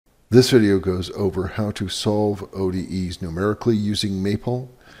This video goes over how to solve ODEs numerically using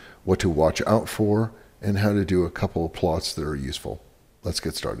Maple, what to watch out for, and how to do a couple of plots that are useful. Let's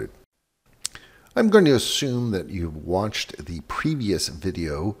get started. I'm going to assume that you've watched the previous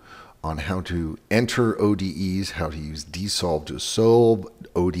video on how to enter ODEs, how to use dsolve to solve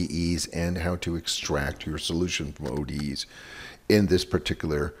ODEs, and how to extract your solution from ODEs in this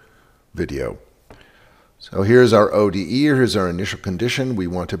particular video. So here's our ODE, here's our initial condition. We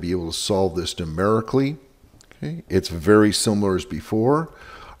want to be able to solve this numerically. Okay. It's very similar as before.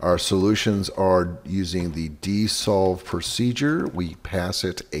 Our solutions are using the dsolve procedure. We pass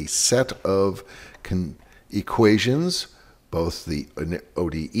it a set of equations, both the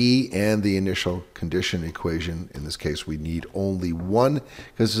ODE and the initial condition equation. In this case, we need only one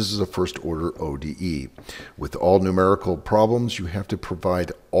because this is a first order ODE. With all numerical problems, you have to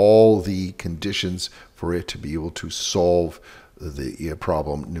provide all the conditions for it to be able to solve the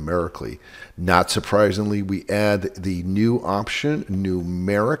problem numerically. Not surprisingly, we add the new option,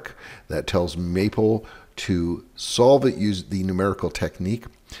 numeric, that tells Maple to solve it using the numerical technique.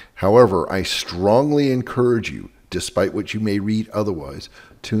 However, I strongly encourage you, despite what you may read otherwise,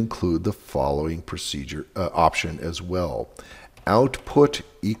 to include the following procedure option as well. Output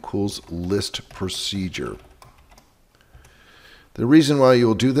equals list procedure. The reason why you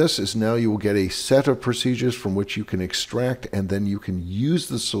will do this is now you will get a set of procedures from which you can extract, and then you can use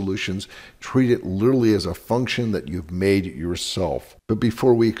the solutions, treat it literally as a function that you've made yourself. But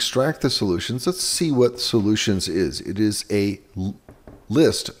before we extract the solutions, let's see what solutions is. It is a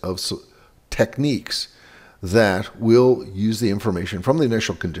list of techniques that will use the information from the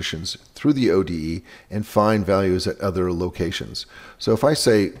initial conditions through the ODE and find values at other locations. So if I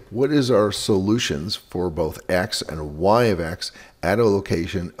say, what is our solutions for both x and y of x at a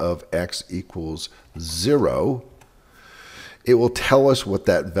location of x equals 0, it will tell us what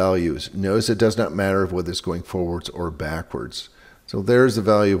that value is. Notice it does not matter whether it's going forwards or backwards. So there's the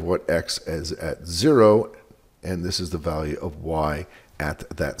value of what x is at 0, and this is the value of y at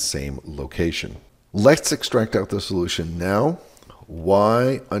that same location. Let's extract out the solution now.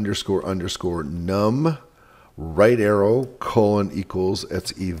 Y underscore underscore num, right arrow, colon equals,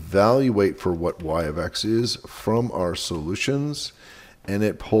 let's evaluate for what y of x is from our solutions, and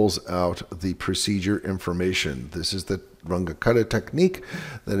it pulls out the procedure information. This is the Runge-Kutta technique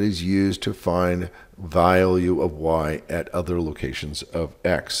that is used to find value of y at other locations of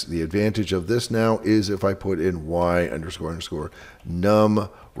x. The advantage of this now is if I put in y underscore underscore num,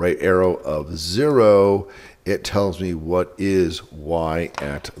 right arrow of 0, it tells me what is y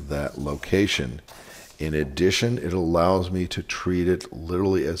at that location. In addition, it allows me to treat it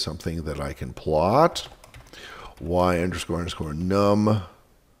literally as something that I can plot. Y underscore underscore num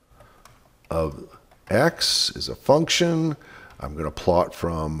of x is a function. I'm going to plot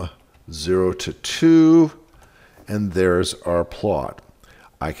from 0 to 2, and there's our plot.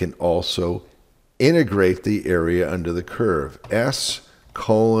 I can also integrate the area under the curve. S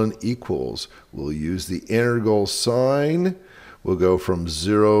colon equals. We'll use the integral sign. We'll go from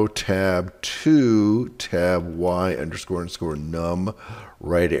 0 tab 2 tab y underscore underscore num,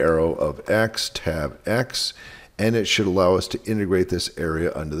 right arrow of x, tab x, and it should allow us to integrate this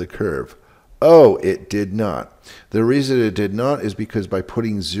area under the curve. Oh, it did not. The reason it did not is because by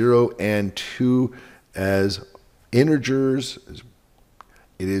putting 0 and 2 as integers,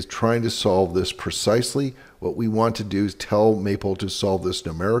 it is trying to solve this precisely. What we want to do is tell Maple to solve this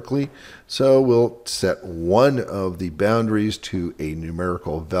numerically. So we'll set one of the boundaries to a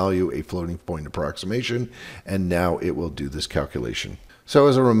numerical value, a floating point approximation, and now it will do this calculation. So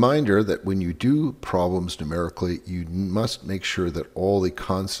as a reminder that when you do problems numerically, you must make sure that all the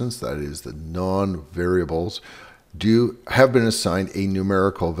constants, that is the non-variables, have been assigned a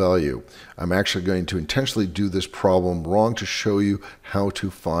numerical value. I'm actually going to intentionally do this problem wrong to show you how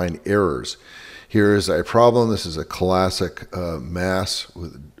to find errors. Here is a problem. This is a classic mass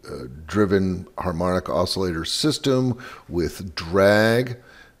with driven harmonic oscillator system with drag.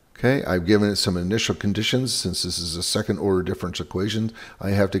 Okay, I've given it some initial conditions. Since this is a second order differential equation, I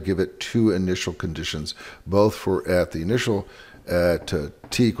have to give it two initial conditions, both for at the initial at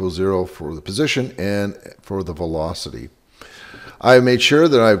t equals 0 for the position and for the velocity. I've made sure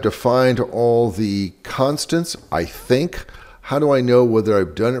that I've defined all the constants, I think. How do I know whether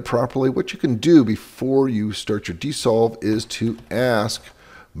I've done it properly? What you can do before you start your dsolve is to ask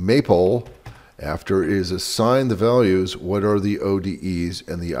Maple, after it is assigned the values, what are the ODEs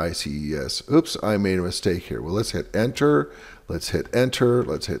and the ICES? Oops, I made a mistake here. Well, let's hit enter. Let's hit enter.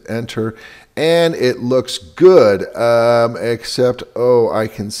 Let's hit enter. And it looks good, except, oh, I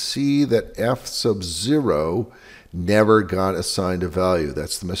can see that F sub 0 never got assigned a value.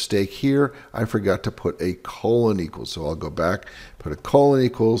 That's the mistake here. I forgot to put a colon equals. So I'll go back, put a colon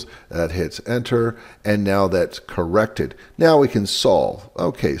equals, that hits enter, and now that's corrected. Now we can solve.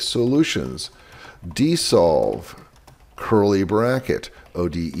 Okay, solutions. dsolve, curly bracket,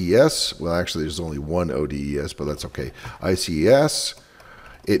 ODEs. Well, actually, there's only one ODEs, but that's okay. ICS.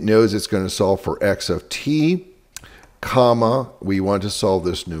 It knows it's going to solve for x of t, comma. We want to solve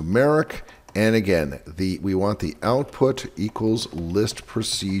this numeric. And again, we want the output equals list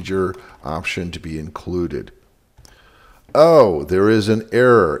procedure option to be included. Oh, there is an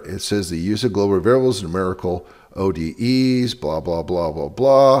error. It says the use of global variables, numerical ODEs, blah, blah, blah, blah,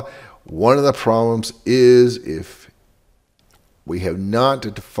 blah. One of the problems is if we have not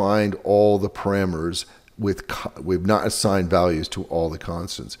defined all the parameters, we've not assigned values to all the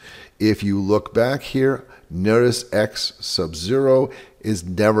constants. If you look back here, notice x sub 0 is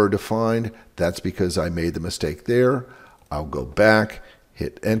never defined. That's because I made the mistake there. I'll go back,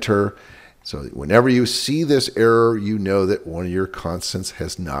 hit enter. So whenever you see this error, you know that one of your constants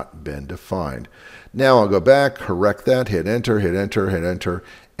has not been defined. Now I'll go back, correct that, hit enter, hit enter, hit enter,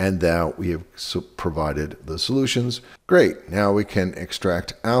 and now we have provided the solutions. Great. Now we can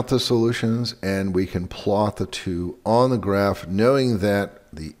extract out the solutions and we can plot the two on the graph, knowing that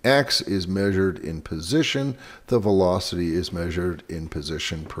the x is measured in position, the velocity is measured in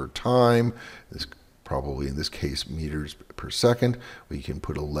position per time. This probably in this case meters per second. We can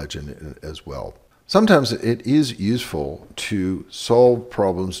put a legend in it as well. Sometimes it is useful to solve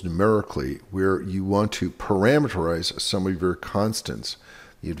problems numerically where you want to parameterize some of your constants.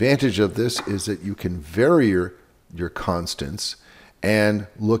 The advantage of this is that you can vary your constants and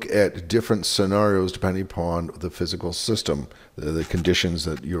look at different scenarios depending upon the physical system, the conditions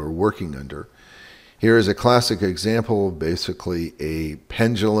that you're working under. Here is a classic example of basically a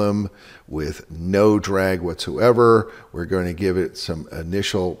pendulum with no drag whatsoever. We're going to give it some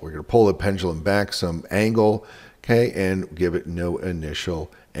initial, we're going to pull the pendulum back some angle, okay, and give it no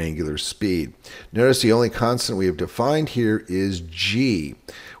initial angular speed. Notice the only constant we have defined here is g.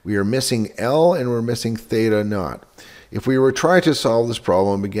 We are missing L and we're missing theta naught. If we were trying to solve this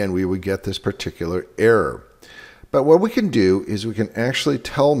problem, again, we would get this particular error. But what we can do is we can actually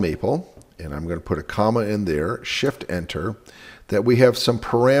tell Maple, and I'm going to put a comma in there, shift enter, that we have some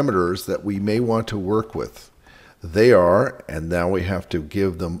parameters that we may want to work with. They are, and now we have to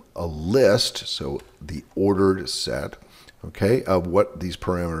give them a list, so the ordered set, okay, of what these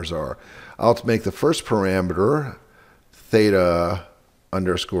parameters are. I'll make the first parameter theta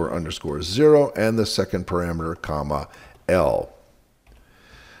underscore underscore 0, and the second parameter comma L.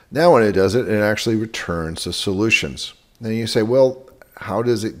 Now when it does it, it actually returns the solutions. Then you say, well, how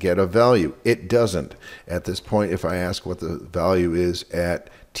does it get a value? It doesn't. At this point, if I ask what the value is at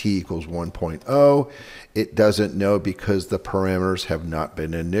t equals 1.0, it doesn't know because the parameters have not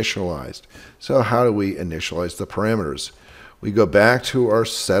been initialized. So how do we initialize the parameters? We go back to our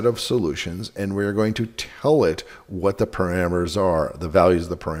set of solutions and we're going to tell it what the parameters are, the values of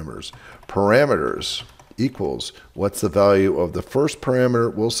the parameters. Parameters equals, what's the value of the first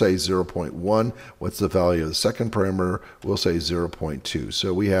parameter? We'll say 0.1. What's the value of the second parameter? We'll say 0.2.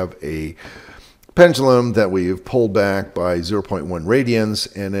 So we have a pendulum that we've pulled back by 0.1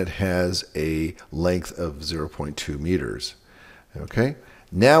 radians and it has a length of 0.2 meters. Okay.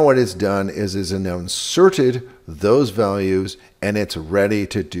 Now what it's done is it's now inserted those values and it's ready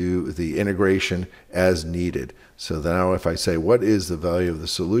to do the integration as needed. So now if I say what is the value of the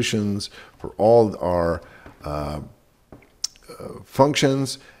solutions for all our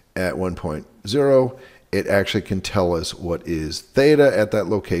functions at 1.0, it actually can tell us what is theta at that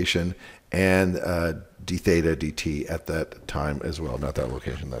location and d theta dt at that time as well, not that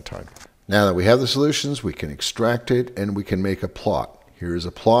location, that time. Now that we have the solutions, we can extract it and we can make a plot. Here's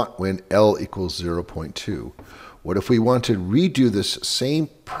a plot when L equals 0.2. What if we want to redo this same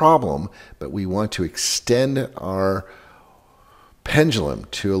problem, but we want to extend our pendulum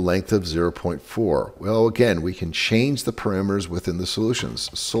to a length of 0.4? Well, again, we can change the parameters within the solutions.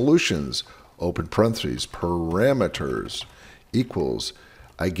 Solutions, open parentheses, parameters equals,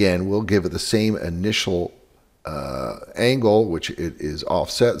 again, we'll give it the same initial angle, which it is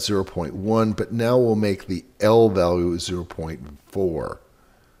offset 0.1, but now we'll make the L value 0.4.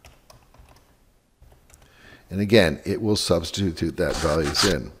 And again, it will substitute that values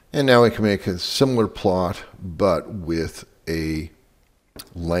in. And now we can make a similar plot, but with a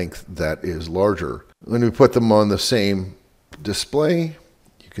length that is larger. When we put them on the same display,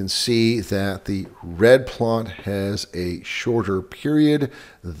 you can see that the red plot has a shorter period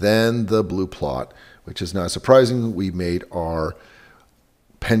than the blue plot, which is not surprising. We made our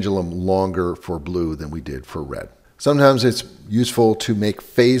pendulum longer for blue than we did for red. Sometimes it's useful to make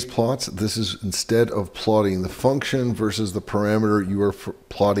phase plots. This is instead of plotting the function versus the parameter, you are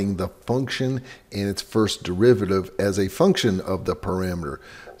plotting the function and its first derivative as a function of the parameter.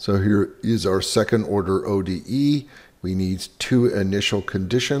 So here is our second order ODE. We need two initial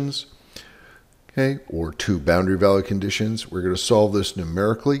conditions, okay, or two boundary value conditions. We're going to solve this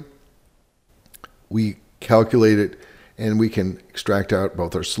numerically. We calculate it and we can extract out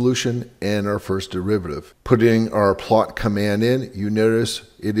both our solution and our first derivative. Putting our plot command in, you notice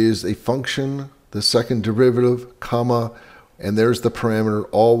it is a function, the second derivative, comma, and there's the parameter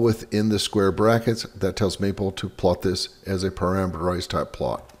all within the square brackets. That tells Maple to plot this as a parameterized type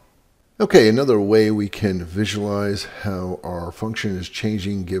plot. Okay, another way we can visualize how our function is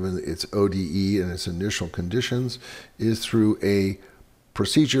changing given its ODE and its initial conditions is through a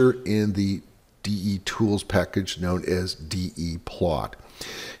procedure in the DEtools package known as DEplot.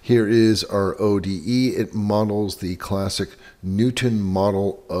 Here is our ODE. It models the classic Newton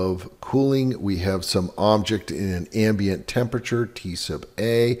model of cooling. We have some object in an ambient temperature, T sub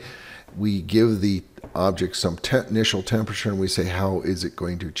A. We give the object some initial temperature and we say how is it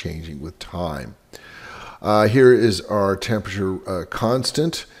going to changing with time. Here is our temperature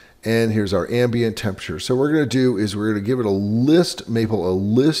constant. And here's our ambient temperature. So what we're going to do is we're going to give it a list, Maple, a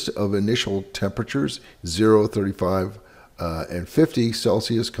list of initial temperatures, 0, 35, and 50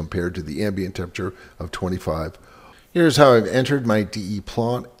 Celsius compared to the ambient temperature of 25. Here's how I've entered my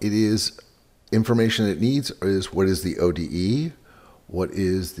DEplot. It is information it needs is what is the ODE, what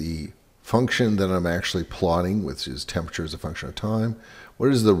is the function that I'm actually plotting, which is temperature as a function of time, what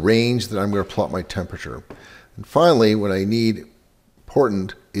is the range that I'm going to plot my temperature. And finally, what I need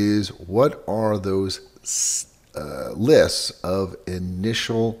important is what are those lists of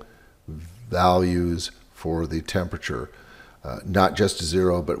initial values for the temperature, not just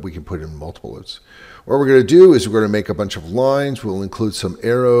 0, but we can put in multiples. What we're going to do is we're going to make a bunch of lines. We'll include some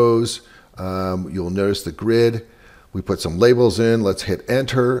arrows. You'll notice the grid. We put some labels in. Let's hit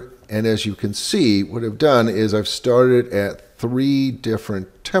enter. And as you can see, what I've done is I've started at 3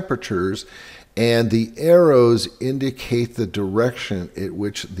 different temperatures, and the arrows indicate the direction at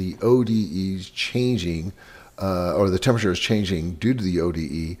which the ODE is changing, or the temperature is changing due to the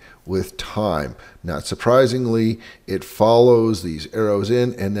ODE with time. Not surprisingly, it follows these arrows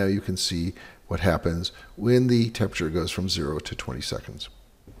in, and now you can see what happens when the temperature goes from 0 to 20 seconds.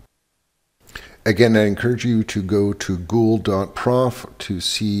 Again, I encourage you to go to gould.prof to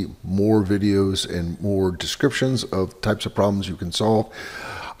see more videos and more descriptions of types of problems you can solve.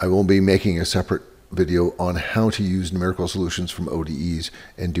 I will be making a separate video on how to use numerical solutions from ODEs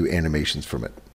and do animations from it.